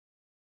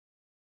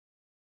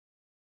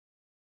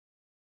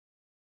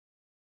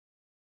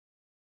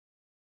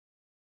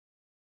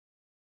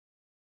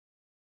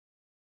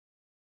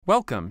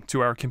Welcome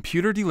to our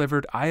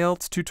computer-delivered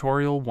IELTS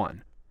Tutorial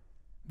 1.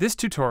 This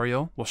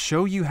tutorial will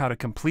show you how to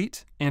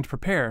complete and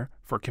prepare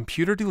for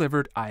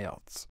computer-delivered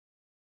IELTS.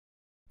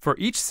 For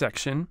each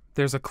section,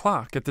 there's a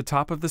clock at the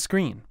top of the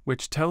screen,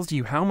 which tells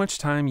you how much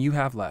time you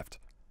have left.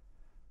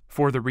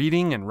 For the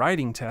reading and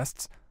writing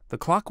tests, the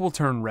clock will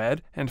turn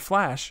red and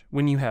flash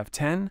when you have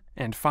 10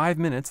 and 5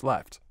 minutes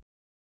left.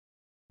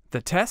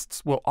 The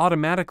tests will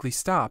automatically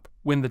stop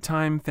when the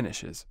time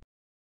finishes.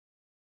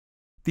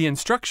 The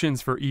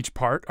instructions for each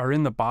part are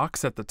in the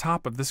box at the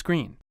top of the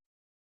screen.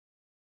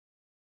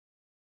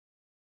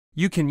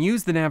 You can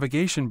use the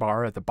navigation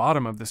bar at the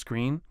bottom of the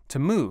screen to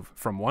move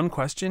from one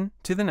question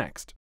to the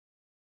next.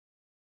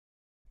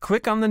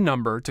 Click on the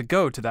number to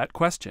go to that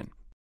question.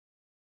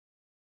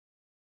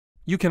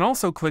 You can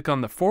also click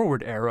on the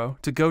forward arrow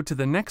to go to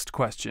the next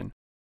question,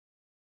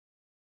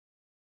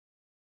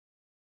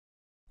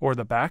 or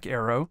the back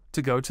arrow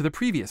to go to the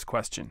previous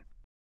question.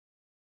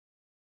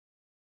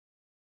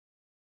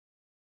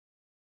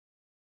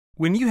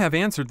 When you have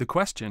answered the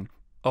question,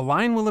 a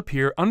line will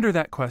appear under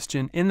that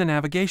question in the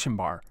navigation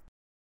bar.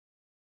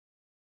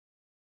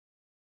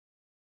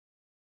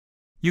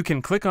 You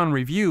can click on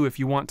Review if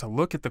you want to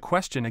look at the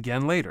question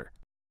again later.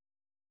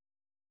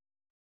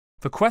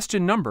 The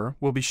question number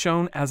will be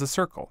shown as a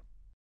circle.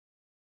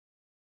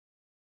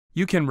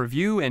 You can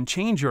review and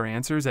change your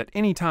answers at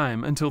any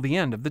time until the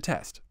end of the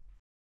test.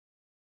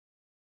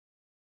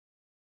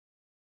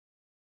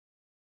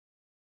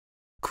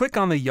 Click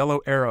on the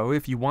yellow arrow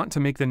if you want to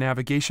make the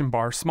navigation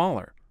bar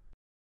smaller.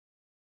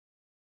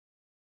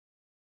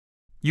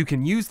 You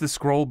can use the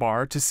scroll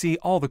bar to see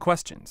all the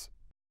questions.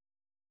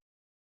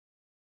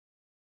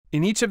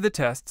 In each of the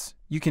tests,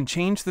 you can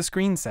change the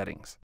screen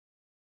settings.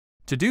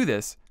 To do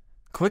this,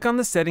 click on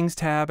the Settings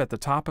tab at the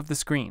top of the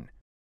screen.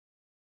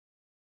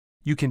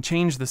 You can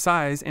change the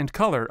size and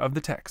color of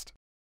the text.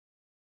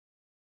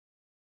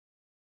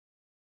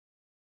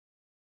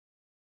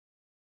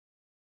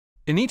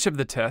 In each of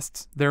the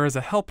tests, there is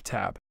a Help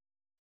tab.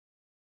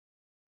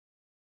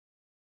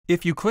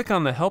 If you click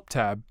on the Help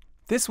tab,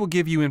 this will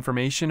give you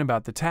information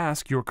about the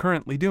task you're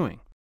currently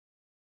doing.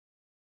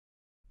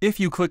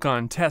 If you click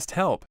on Test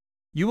Help,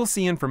 you will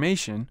see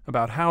information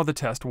about how the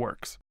test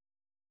works.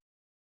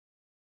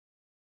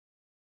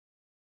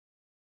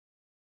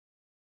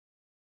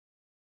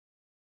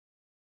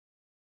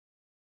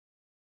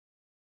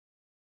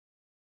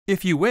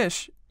 If you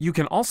wish, you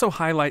can also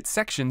highlight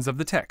sections of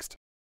the text.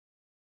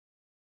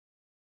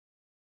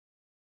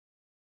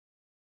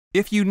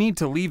 If you need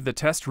to leave the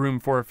test room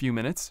for a few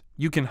minutes,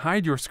 you can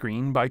hide your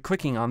screen by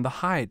clicking on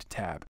the Hide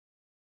tab.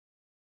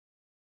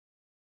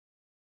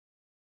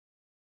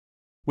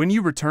 When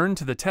you return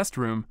to the test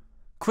room,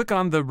 click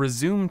on the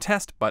Resume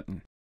Test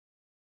button.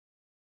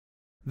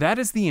 That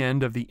is the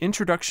end of the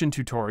introduction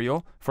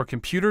tutorial for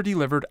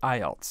computer-delivered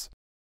IELTS.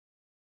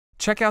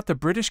 Check out the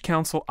British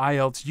Council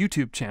IELTS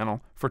YouTube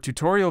channel for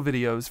tutorial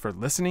videos for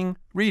listening,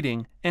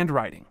 reading, and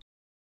writing.